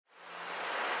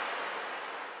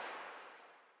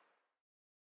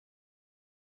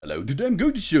Hello, today I'm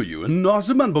going to show you an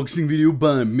awesome unboxing video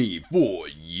by me for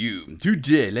you.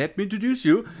 Today, let me introduce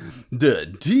you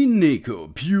the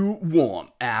Tineco PURE ONE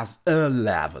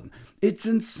S11. It's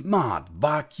a smart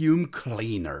vacuum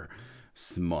cleaner.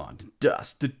 Smart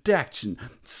dust detection,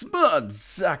 smart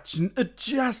suction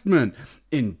adjustment,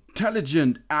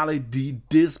 intelligent LED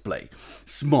display,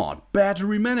 smart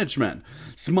battery management,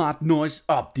 smart noise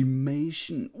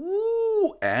optimization.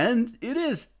 Ooh, and it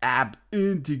is app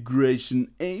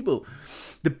integration able.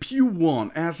 The PURE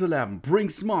ONE S11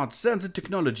 brings smart sensor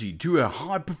technology to a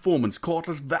high-performance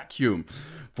cordless vacuum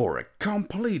for a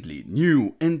completely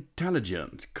new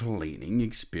intelligent cleaning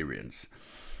experience.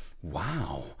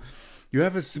 Wow! You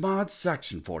have a smart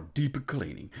suction for deeper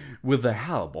cleaning. With the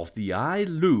help of the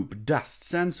iLoop dust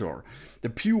sensor, the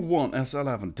PURE ONE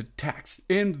S11 detects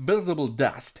invisible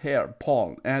dust, hair,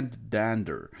 pollen, and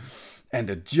dander, and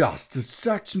adjusts the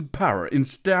suction power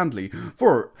instantly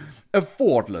for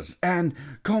effortless and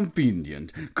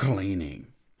convenient cleaning.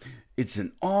 It's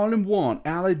an all-in-one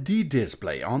LED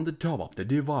display on the top of the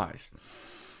device.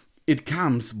 It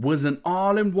comes with an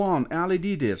all-in-one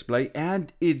LED display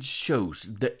and it shows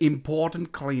the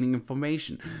important cleaning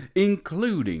information,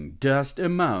 including dust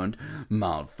amount,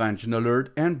 malfunction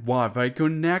alert, and Wi-Fi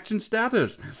connection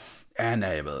status.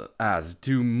 Enable us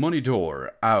to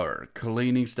monitor our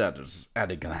cleaning status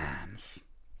at a glance.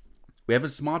 We have a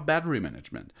smart battery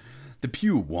management. The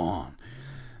PURE ONE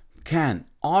can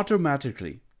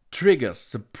automatically triggers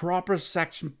the proper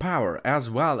suction power as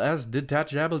well as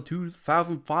detachable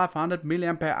 2500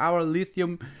 mAh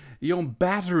lithium-ion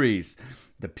batteries.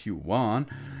 The PURE ONE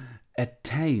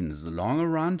attains longer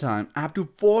runtime up to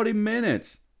 40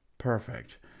 minutes.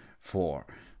 Perfect for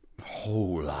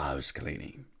whole house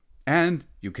cleaning. And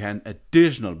you can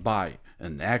additional buy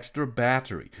an extra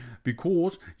battery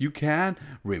because you can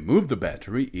remove the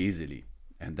battery easily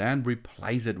and then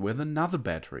replace it with another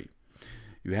battery.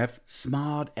 You have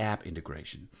smart app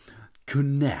integration.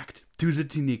 Connect to the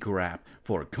Tineco app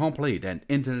for a complete and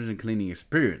intelligent cleaning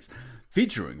experience,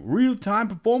 featuring real-time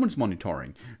performance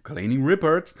monitoring, cleaning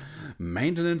reports,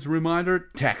 maintenance reminder,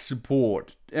 tech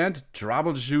support, and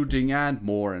troubleshooting, and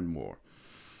more and more.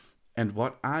 And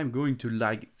what I'm going to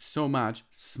like so much,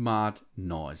 smart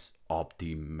noise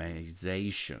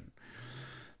optimization.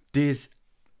 This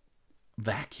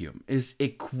vacuum is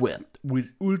equipped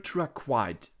with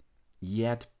ultra-quiet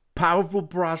yet powerful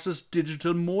brushless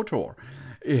digital motor.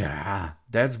 Yeah,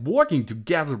 that's working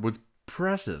together with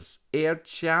presses, air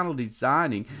channel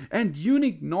designing, and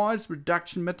unique noise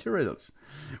reduction materials,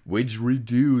 which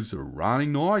reduce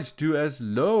running noise to as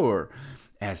low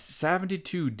as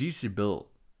 72 decibel.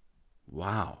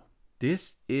 Wow,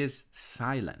 this is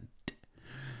silent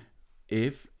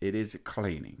if it is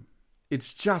cleaning.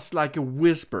 It's just like a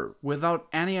whisper without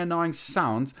any annoying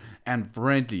sounds and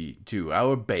friendly to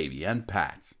our baby and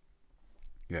pets.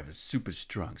 You have a super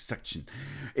strong suction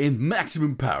in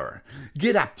maximum power.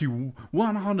 Get up to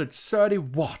 130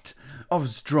 watt of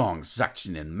strong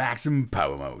suction in maximum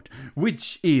power mode,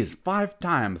 which is 5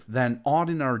 times than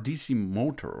ordinary DC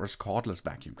motors cordless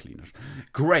vacuum cleaners.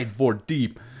 Great for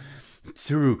deep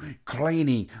through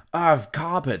cleaning of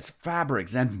carpets,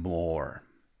 fabrics, and more.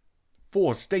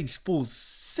 4-stage full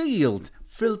sealed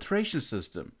filtration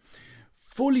system.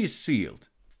 Fully sealed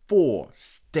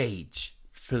 4-stage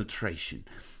filtration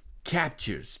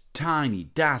captures tiny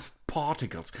dust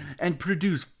particles and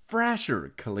produce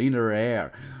fresher, cleaner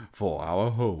air for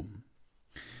our home.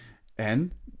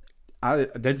 And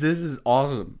this is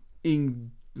awesome.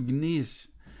 Ignis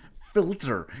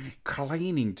filter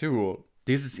cleaning tool.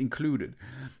 This is included.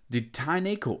 The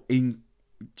Tineco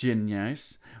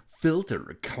ingenious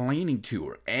filter cleaning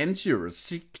tool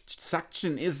ensures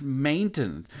suction is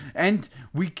maintained and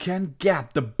we can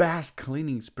get the best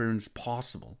cleaning experience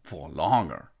possible for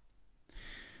longer.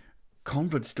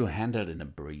 Converts to handheld in a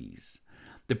breeze.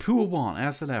 The PURE ONE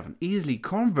S11 easily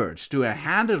converts to a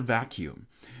handheld vacuum.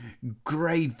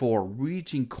 Great for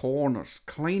reaching corners,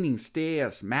 cleaning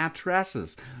stairs,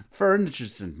 mattresses,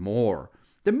 furniture, and more.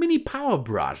 The mini power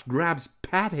brush grabs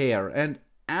pet hair and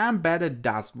embedded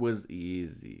dust with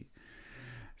easy.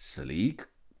 Sleek,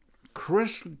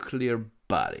 crystal clear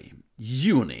body,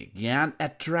 unique and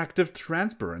attractive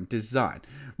transparent design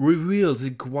reveals the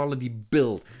quality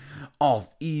build of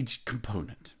each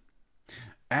component.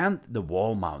 And the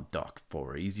wall mount dock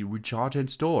for easy recharge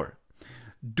and store.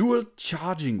 Dual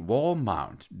charging wall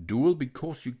mount, dual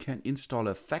because you can install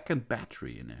a second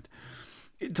battery in it.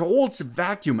 It holds a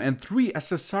vacuum and 3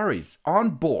 accessories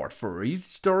on board for easy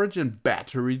storage and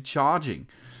battery charging.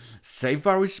 Save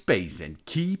our space and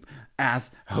keep us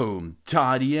home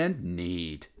tidy and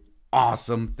neat.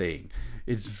 Awesome thing.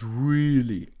 It's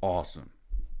really awesome.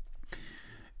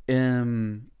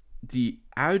 The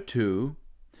auto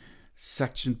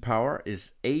suction power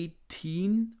is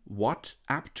 18 watt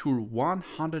up to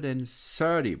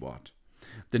 130 watt.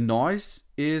 The noise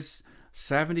is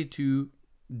 72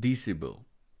 decibel.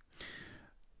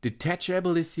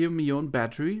 Detachable lithium-ion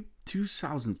battery,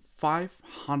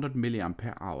 2500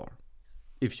 milliampere hour.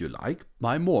 If you like,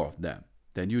 buy more of them.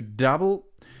 Then you double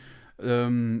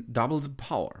the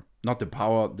power. Not the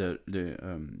power,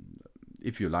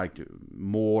 if you like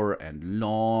more and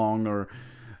longer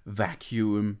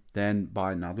vacuum, then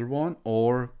buy another one,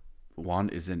 or one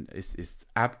is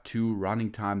up to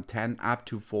running time 10 up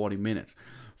to 40 minutes.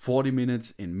 40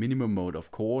 minutes in minimum mode,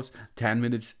 of course. 10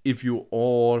 minutes if you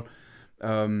all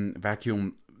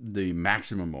vacuum the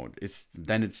maximum mode.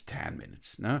 Then it's 10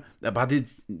 minutes. No, but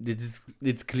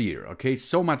it's clear. Okay,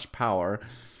 so much power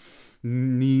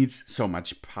needs so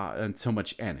much power and so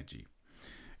much energy.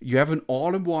 You have an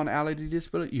all-in-one LED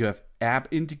display. You have app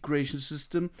integration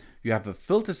system. You have a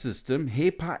filter system,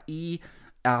 HEPA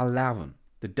E11.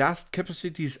 The dust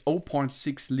capacity is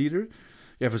 0.6 liter.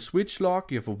 You have a switch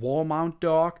lock. You have a wall mount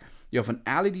dock. You have an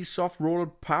LED soft roller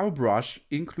power brush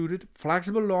included,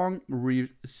 flexible long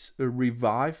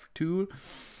revive tool,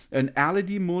 an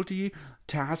LED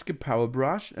multi-task power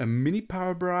brush, a mini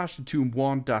power brush, a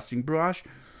 2-in-1 dusting brush,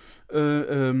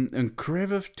 a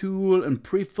crevice tool, and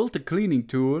pre-filter cleaning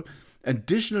tool,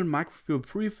 additional microfiber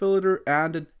pre-filter,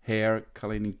 and a hair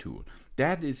cleaning tool.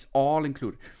 That is all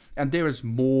included. And there is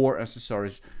more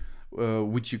accessories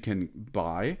which you can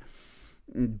buy.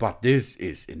 But this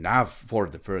is enough for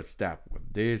the first step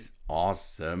with this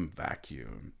awesome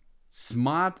vacuum.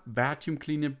 Smart vacuum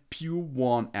cleaner PURE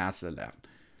ONE S11.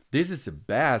 This is the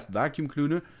best vacuum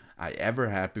cleaner I ever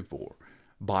had before,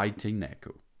 by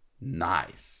Tineco.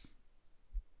 Nice.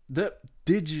 The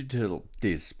digital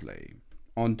display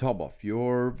on top of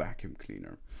your vacuum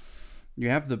cleaner. You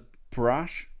have the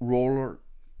brush roller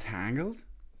tangled.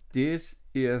 This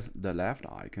is the left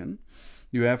icon.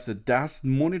 You have the dust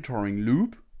monitoring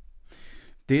loop.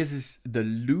 This is the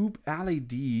loop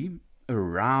LED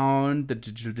around the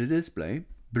digital display,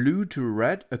 blue to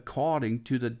red according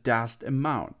to the dust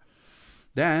amount.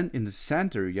 Then in the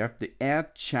center you have the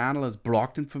add channel as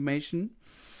blocked information.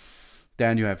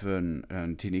 Then you have a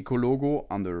Tineco logo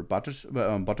on the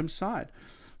bottom side.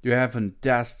 You have a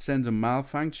dust sensor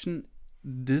malfunction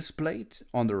displayed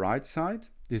on the right side.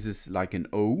 This is like an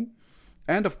O.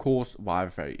 And of course,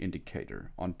 Wi-Fi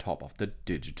indicator on top of the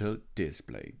digital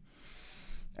display.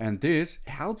 And this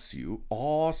helps you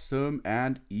awesome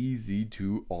and easy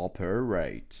to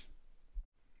operate.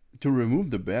 To remove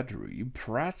the battery,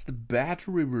 press the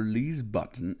battery release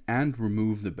button and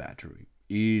remove the battery.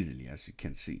 Easily, as you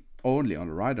can see. Only on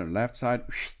the right and left side,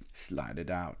 slide it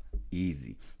out.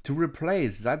 Easy. To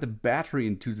replace, slide the battery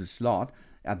into the slot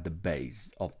at the base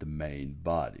of the main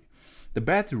body. The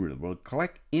battery will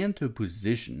click into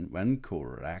position when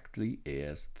correctly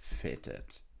is fitted.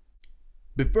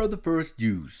 Before the first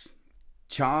use,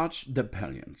 charge the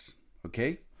pillions,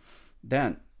 okay?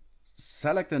 Then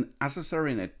select an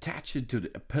accessory and attach it to the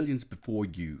pillions before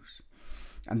use.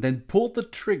 And then pull the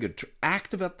trigger to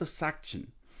activate the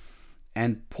suction.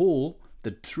 And pull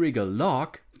the trigger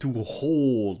lock to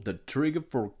hold the trigger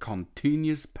for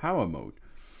continuous power mode.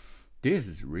 This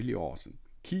is really awesome.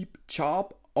 Keep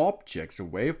sharp objects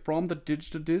away from the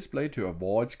digital display to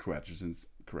avoid scratches and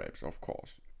scrapes, of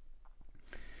course.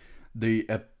 The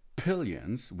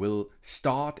pillions will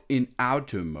start in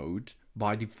auto mode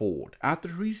by default. After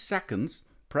 3 seconds,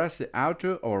 press the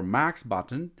auto or max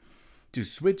button to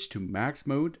switch to max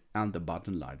mode and the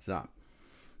button lights up.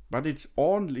 But it's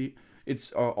always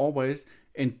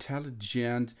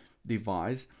intelligent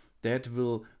device that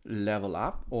will level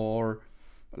up or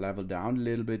level down a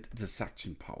little bit the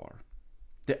suction power.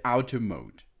 The auto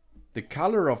mode. The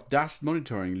color of dust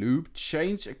monitoring loop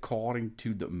change according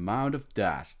to the amount of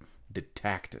dust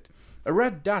detected. A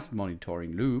red dust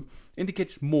monitoring loop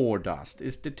indicates more dust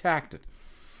is detected,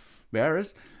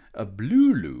 whereas a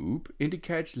blue loop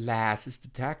indicates less is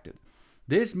detected.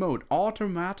 This mode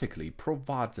automatically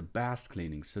provides the best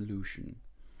cleaning solution.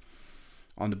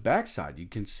 On the back side you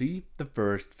can see the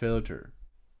first filter.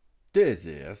 This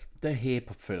is the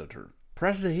HEPA filter.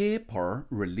 Press the HEPA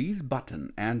release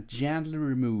button and gently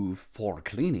remove for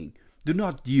cleaning. Do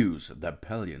not use the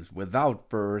pillions without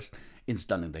first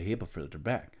installing the HEPA filter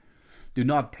back. Do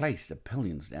not place the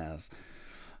pillions as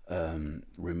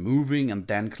removing and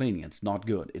then cleaning. It's not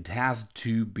good. It has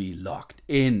to be locked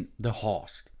in the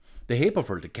host. The HEPA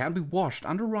filter can be washed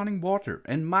under running water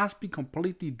and must be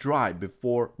completely dry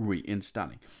before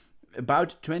reinstalling.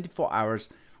 About 24 hours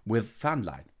with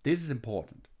sunlight. This is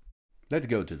important. Let's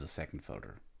go to the second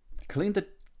filter. Clean the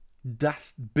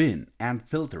dust bin and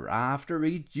filter after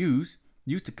each use.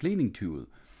 Use the cleaning tool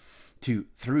to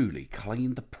thoroughly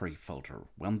clean the pre-filter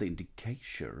when the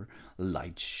indicator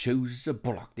light shows a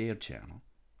blocked air channel.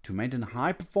 To maintain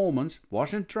high performance,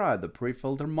 wash and dry the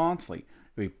pre-filter monthly.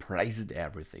 Replace it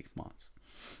every 6 months.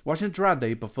 Wash and dry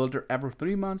the HEPA filter every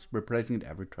 3 months, replacing it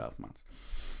every 12 months.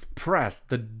 Press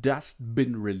the dust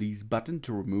bin release button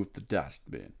to remove the dust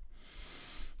bin.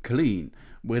 Clean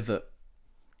with a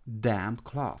damp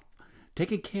cloth,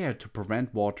 taking care to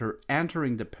prevent water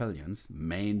entering the pillion's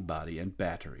main body and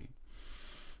battery.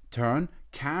 Turn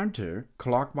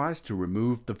counterclockwise to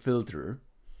remove the filter.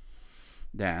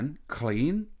 Then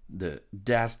clean the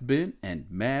dust bin and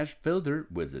mesh filter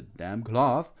with a damp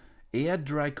cloth. Air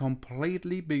dry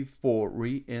completely before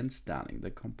reinstalling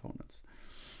the components.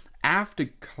 After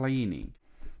cleaning,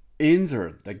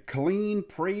 insert the clean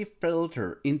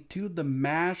pre-filter into the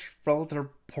mesh filter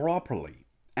properly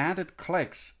and it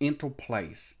clicks into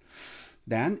place.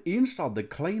 Then install the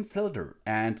clean filter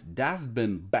and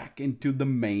dustbin back into the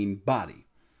main body.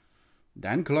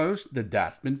 Then close the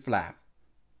dustbin flap.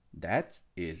 That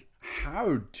is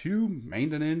how to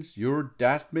maintenance your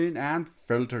dustbin and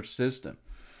filter system.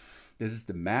 This is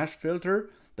the mesh filter,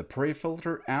 the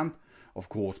pre-filter, and of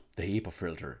course the HEPA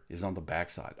filter is on the back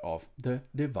side of the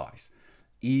device.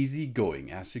 Easy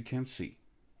going, as you can see.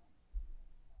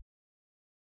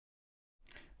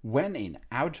 When in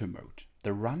auto mode,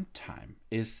 the runtime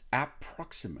is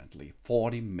approximately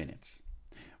 40 minutes.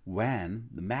 When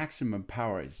the maximum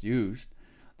power is used,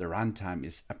 the runtime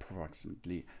is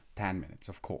approximately 10 minutes,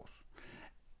 of course.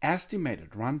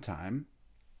 Estimated runtime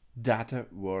data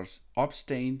was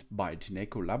obtained by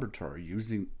Tineco laboratory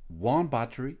using one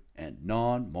battery and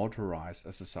non-motorized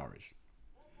accessories.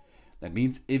 That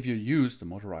means if you use the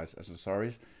motorized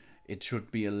accessories, it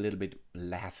should be a little bit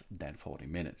less than 40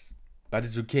 minutes. But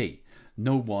it's okay.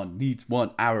 No one needs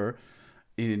 1 hour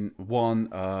in one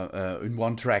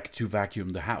track to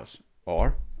vacuum the house.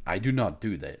 Or I do not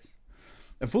do this.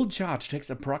 A full charge takes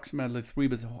approximately 3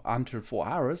 until 4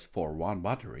 hours for one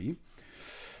battery.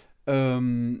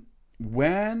 When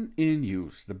in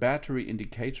use, the battery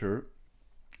indicator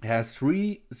has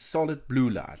 3 solid blue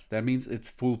lights. That means it's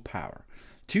full power.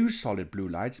 2 solid blue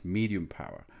lights, medium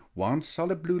power. 1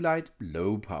 solid blue light,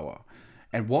 low power.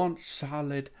 And 1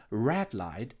 solid red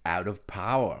light, out of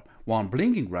power. 1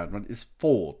 blinking red one is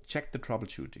full. Check the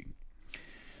troubleshooting.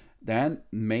 Then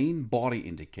main body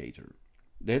indicator.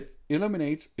 That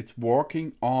illuminates it's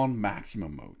working on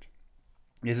maximum mode.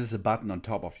 This is a button on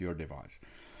top of your device.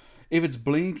 If it's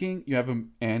blinking, you have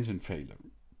an engine failure.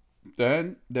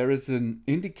 Then there is an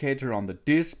indicator on the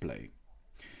display.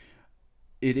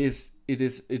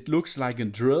 It looks like a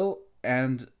drill,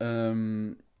 and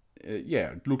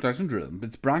it looks like a drill.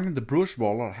 It's bringing the brush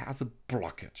roller has a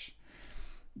blockage.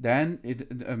 Then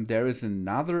there is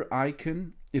another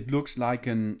icon. It looks like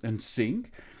a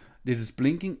sink. This is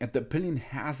blinking, and the pillion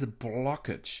has a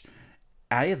blockage,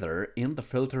 either in the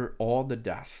filter or the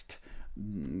dust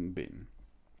bin.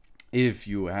 If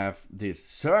you have this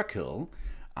circle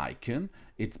icon,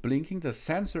 it's blinking the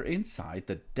sensor inside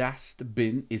the dust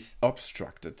bin is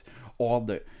obstructed, or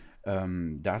the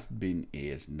dust bin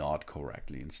is not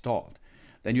correctly installed.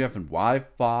 Then you have a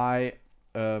Wi-Fi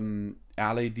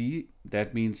LED.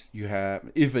 That means you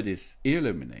have, if it is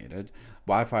illuminated,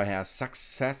 Wi-Fi has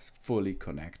successfully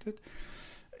connected.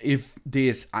 If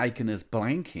this icon is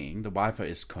blinking, the Wi-Fi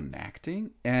is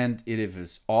connecting, and if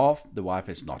it's off, the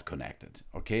Wi-Fi is not connected.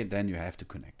 Okay, then you have to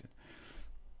connect it.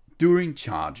 During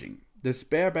charging, the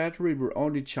spare battery will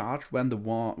only charge when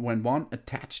one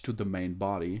attached to the main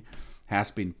body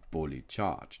has been fully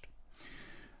charged.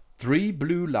 3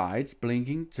 blue lights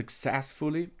blinking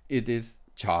successfully, it is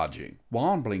charging.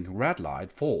 1 blinking red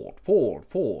light, 4.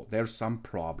 There's some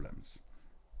problems.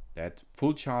 That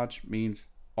full charge means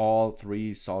all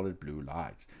 3 solid blue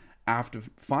lights. After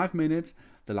 5 minutes,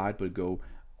 the light will go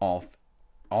off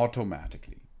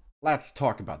automatically. Let's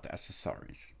talk about the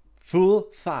accessories. Full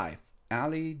size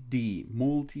LED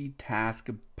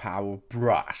multitask power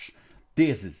brush.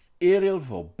 This is ideal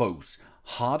for both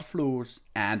hard floors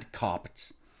and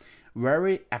carpets.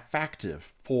 Very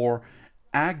effective for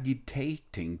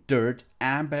agitating dirt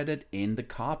embedded in the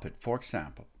carpet, for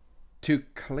example. To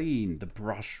clean the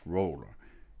brush roller,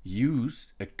 use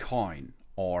a coin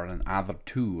or another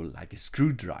tool like a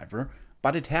screwdriver,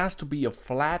 but it has to be a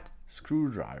flat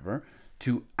screwdriver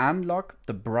to unlock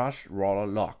the brush roller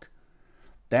lock.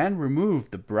 Then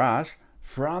remove the brush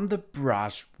from the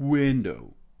brush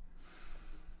window.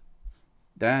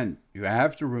 Then you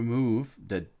have to remove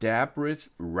the debris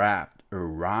wrapped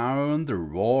around the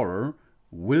roller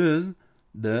with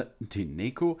the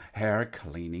Tineco hair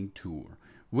cleaning tool,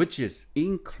 which is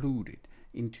included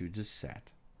into the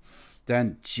set.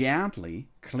 Then gently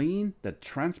clean the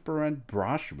transparent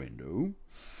brush window,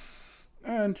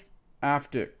 and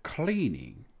after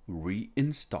cleaning,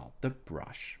 reinstall the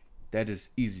brush. That is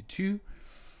easy too.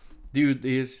 Do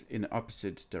this in the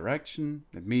opposite direction.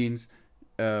 That means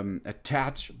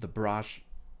attach the brush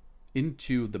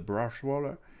into the brush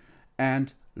roller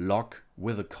and lock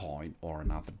with a coin or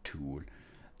another tool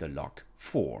the lock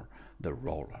for the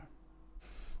roller.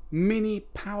 Mini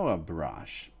power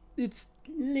brush. It's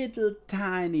little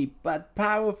tiny but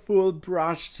powerful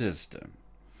brush system.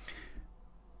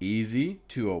 Easy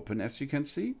to open, as you can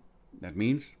see. That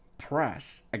means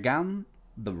press again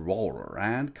the roller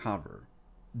and cover.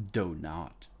 Do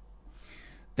not.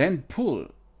 Then pull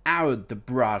out the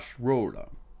brush roller.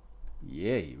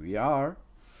 Yeah, here we are.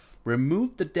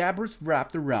 Remove the debris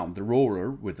wrapped around the roller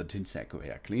with the Tineco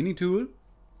hair cleaning tool.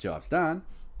 Job's done.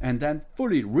 And then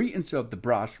fully reinsert the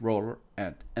brush roller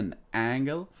at an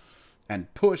angle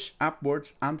and push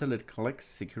upwards until it clicks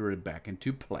securely back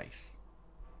into place.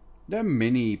 The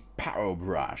mini power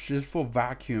brush is for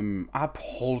vacuum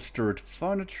upholstered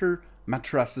furniture,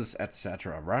 mattresses,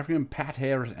 etc. Vacuum pet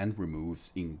hairs and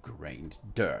removes ingrained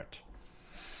dirt.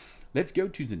 Let's go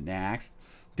to the next.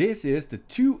 This is the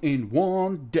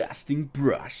 2-in-1 dusting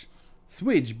brush.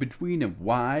 Switch between a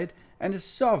wide and a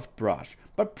soft brush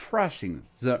by pressing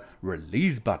the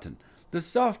release button. The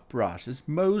soft brush is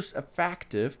most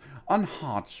effective on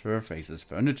hard surfaces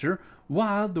furniture,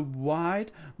 while the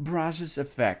wide brush is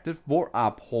effective for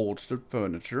upholstered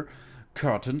furniture,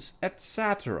 curtains,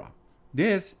 etc.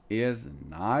 This is a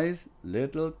nice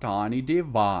little tiny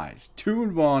device,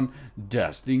 2-in-1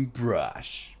 dusting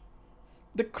brush.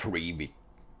 The creamy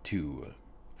tool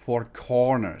for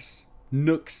corners,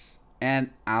 nooks,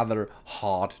 and other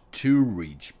hard to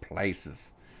reach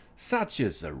places, such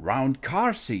as around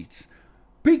car seats,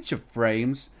 picture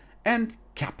frames, and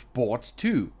cupboards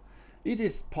too. It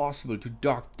is possible to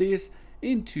dock this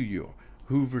into your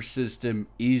Hoover system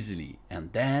easily,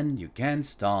 and then you can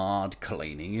start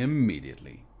cleaning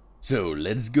immediately. So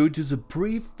let's go to the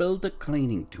pre-filter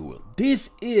cleaning tool.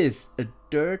 This is a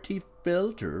dirty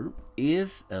filter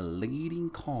is a leading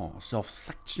cause of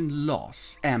suction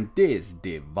loss, and this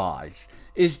device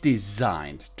is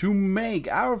designed to make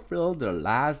our filter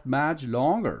last much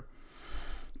longer.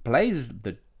 Place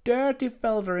the dirty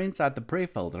filter inside the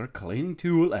pre-filter cleaning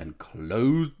tool and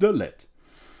close the lid.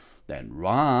 Then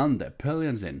run the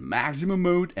pinions in maximum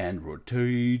mode and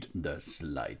rotate the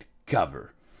slide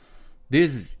cover.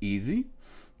 This is easy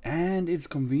and it's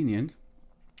convenient,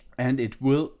 and it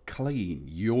will clean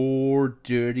your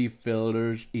dirty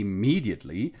filters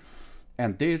immediately,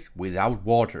 and this without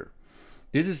water.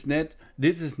 This is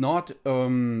not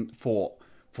for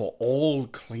all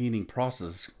cleaning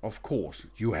process. Of course,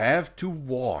 you have to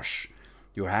wash,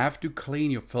 you have to clean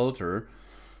your filter.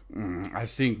 I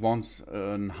think once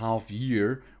in half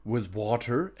year with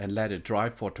water and let it dry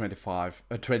for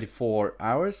 24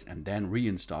 hours and then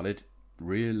reinstall it.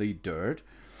 Really dirt.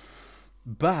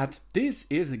 But this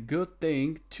is a good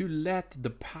thing to let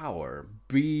the power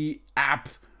be up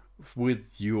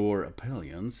with your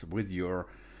appliance, with your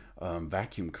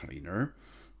vacuum cleaner,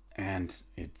 and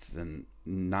it's a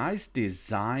nice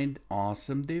designed,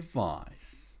 awesome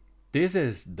device. This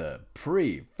is the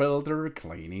pre-filter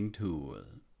cleaning tool.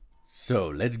 So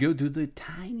let's go to the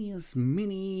tiniest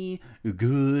mini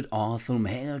good awesome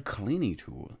hair cleaning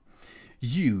tool.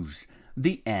 Use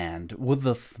the end with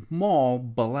a small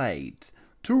blade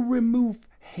to remove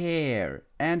hair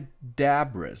and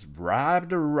debris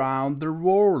wrapped around the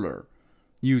roller.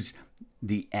 Use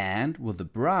the end with the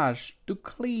brush to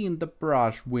clean the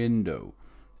brush window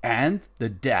and the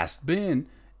dustbin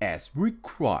as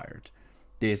required.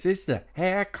 This is the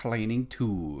hair cleaning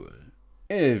tool.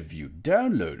 If you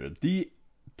downloaded the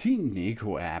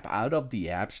Tineco app out of the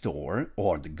App Store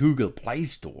or the Google Play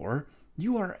Store,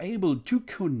 you are able to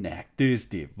connect this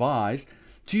device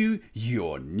to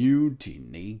your new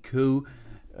Tineco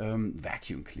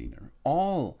vacuum cleaner.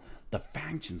 All the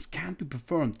functions can be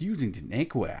performed using the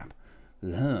Tineco app,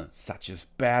 such as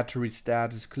battery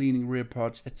status, cleaning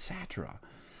reports, etc.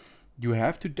 You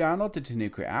have to download the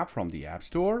Tineco app from the App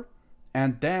Store,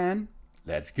 and then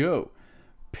let's go.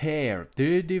 Pair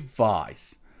the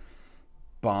device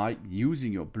by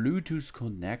using your Bluetooth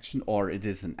connection, or it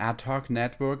is an ad hoc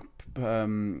network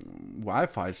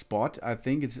Wi-Fi spot. I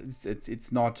think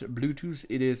it's not Bluetooth,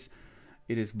 it is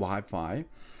Wi-Fi,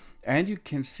 and you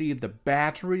can see the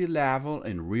battery level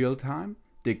in real time,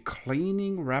 the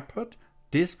cleaning report,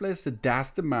 displays the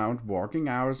dust amount, working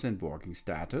hours and working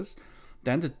status.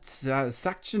 Then the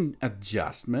suction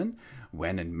adjustment.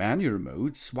 When in manual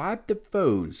mode, swipe the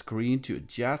phone screen to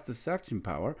adjust the suction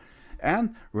power,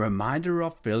 and reminder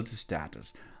of filter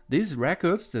status. This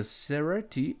records the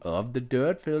severity of the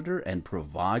dirt filter and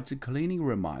provides a cleaning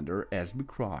reminder as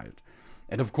required.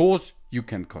 And of course, you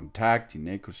can contact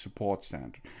Tineco support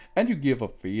center and you give a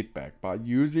feedback by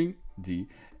using the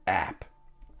app.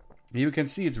 You can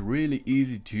see it's really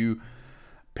easy to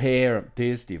pair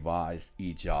this device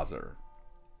each other.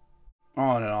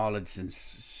 All in all, it's a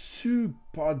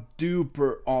super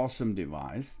duper awesome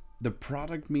device. The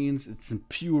product means it's a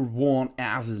PURE ONE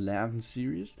S11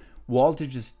 series.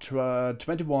 Voltage is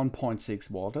 21.6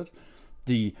 volts.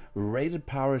 The rated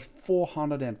power is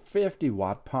 450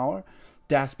 watt power.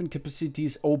 Dustbin capacity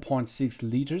is 0.6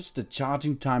 liters. The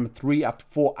charging time 3 up to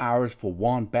 4 hours for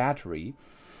one battery.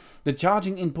 The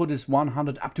charging input is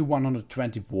 100 up to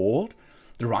 120 volt.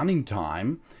 The running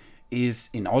time is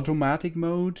in automatic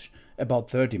mode about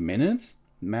 30 minutes.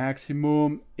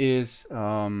 Maximum is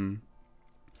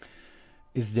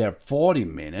there 40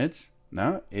 minutes.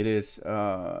 Now it is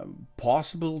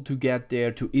possible to get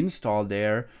there, to install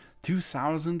there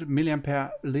 2000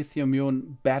 milliampere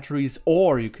lithium-ion batteries,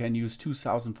 or you can use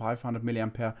 2500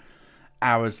 milliampere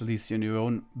hours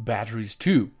lithium-ion batteries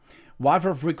too.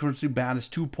 Wi-Fi frequency band is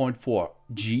 2.4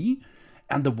 G,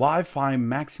 and the Wi-Fi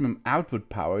maximum output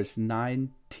power is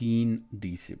 19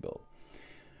 decibel.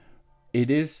 It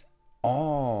is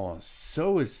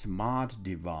so a smart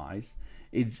device.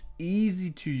 It's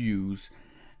easy to use,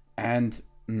 and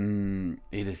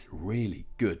it is really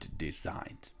good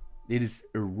designed. It is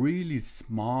a really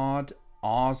smart,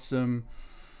 awesome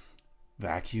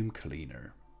vacuum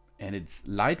cleaner, and it's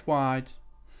lightweight.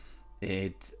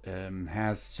 It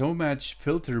has so much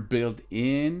filter built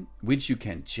in, which you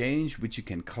can change, which you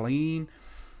can clean,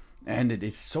 and it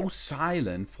is so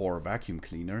silent for a vacuum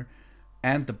cleaner,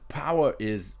 and the power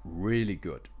is really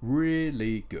good,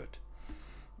 really good.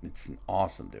 It's an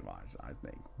awesome device, I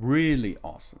think, really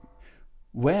awesome.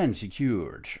 When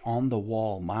secured on the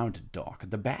wall-mounted dock,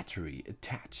 the battery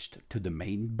attached to the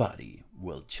main body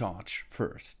will charge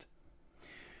first,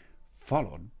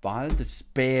 followed by the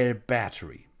spare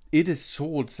battery. It is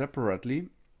sold separately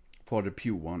for the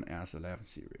PURE ONE S11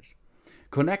 series.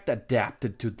 Connect adapter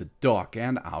to the dock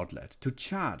and outlet to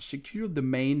charge. Secure the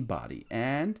main body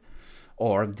and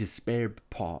or the spare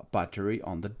battery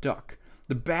on the dock.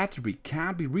 The battery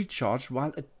can be recharged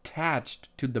while attached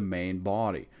to the main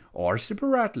body or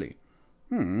separately.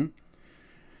 And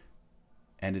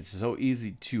it's so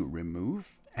easy to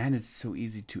remove, and it's so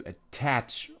easy to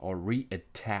attach or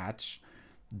reattach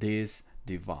this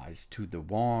device to the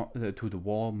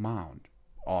wall mount.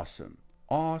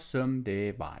 Awesome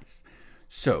device.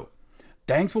 So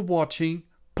thanks for watching.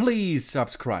 Please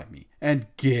subscribe me and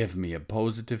give me a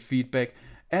positive feedback,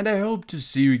 and I hope to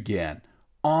see you again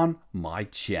on my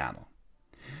channel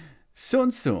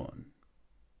soon.